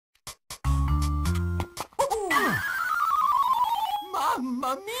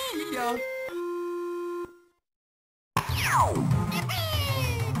Mamma mia!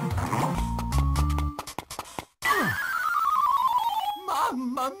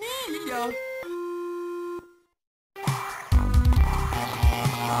 Mamma mia!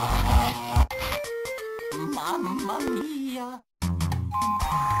 Mamma mia!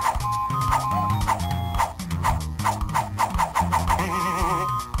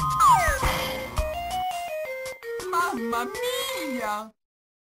 Mamma mia!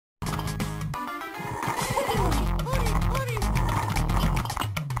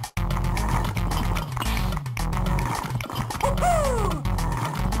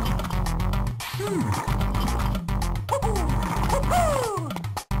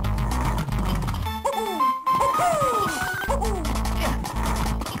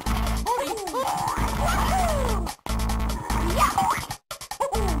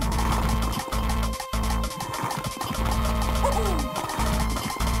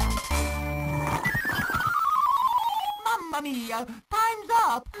 Mamma mia, time's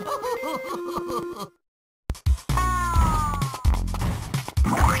up!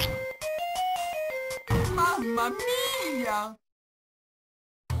 Mamma mia!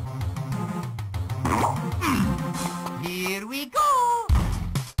 Here we go!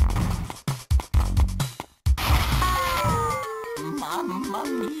 Mamma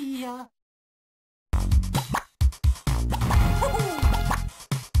mia!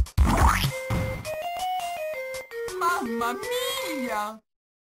 Mamma mia!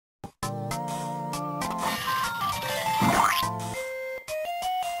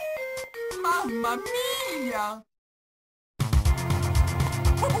 Mamma mia!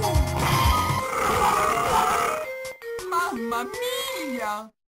 Mamma mia!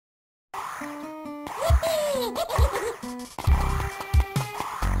 Mamma mia!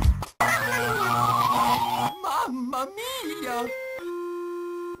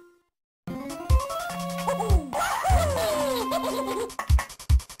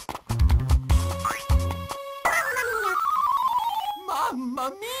 Mamma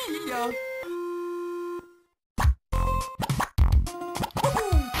mia!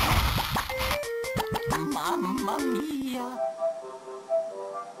 Mamma mia!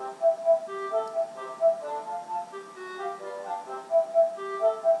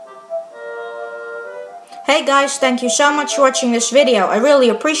 Hey guys, thank you so much for watching this video. I really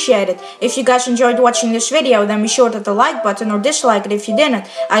appreciate it. If you guys enjoyed watching this video, then be sure to hit the like button or dislike it if you didn't.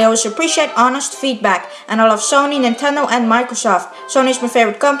 I always appreciate honest feedback. And I love Sony, Nintendo and Microsoft. Sony is my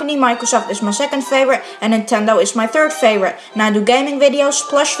favorite company, Microsoft is my second favorite, and Nintendo is my third favorite. And I do gaming videos,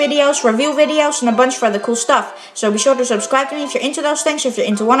 plush videos, review videos, and a bunch of other cool stuff. So be sure to subscribe to me if you're into those things, if you're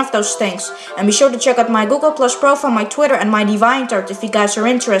into one of those things. And be sure to check out my Google Plus profile, my Twitter, and my DeviantArt if you guys are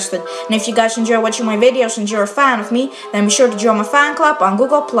interested. And if you guys enjoy watching my videos and you're a fan of me, then be sure to join my fan club on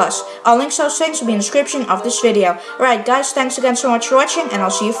Google+. I'll link those things will be in the description of this video. Alright guys, thanks again so much for watching, and I'll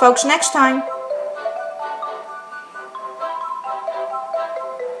see you folks next time.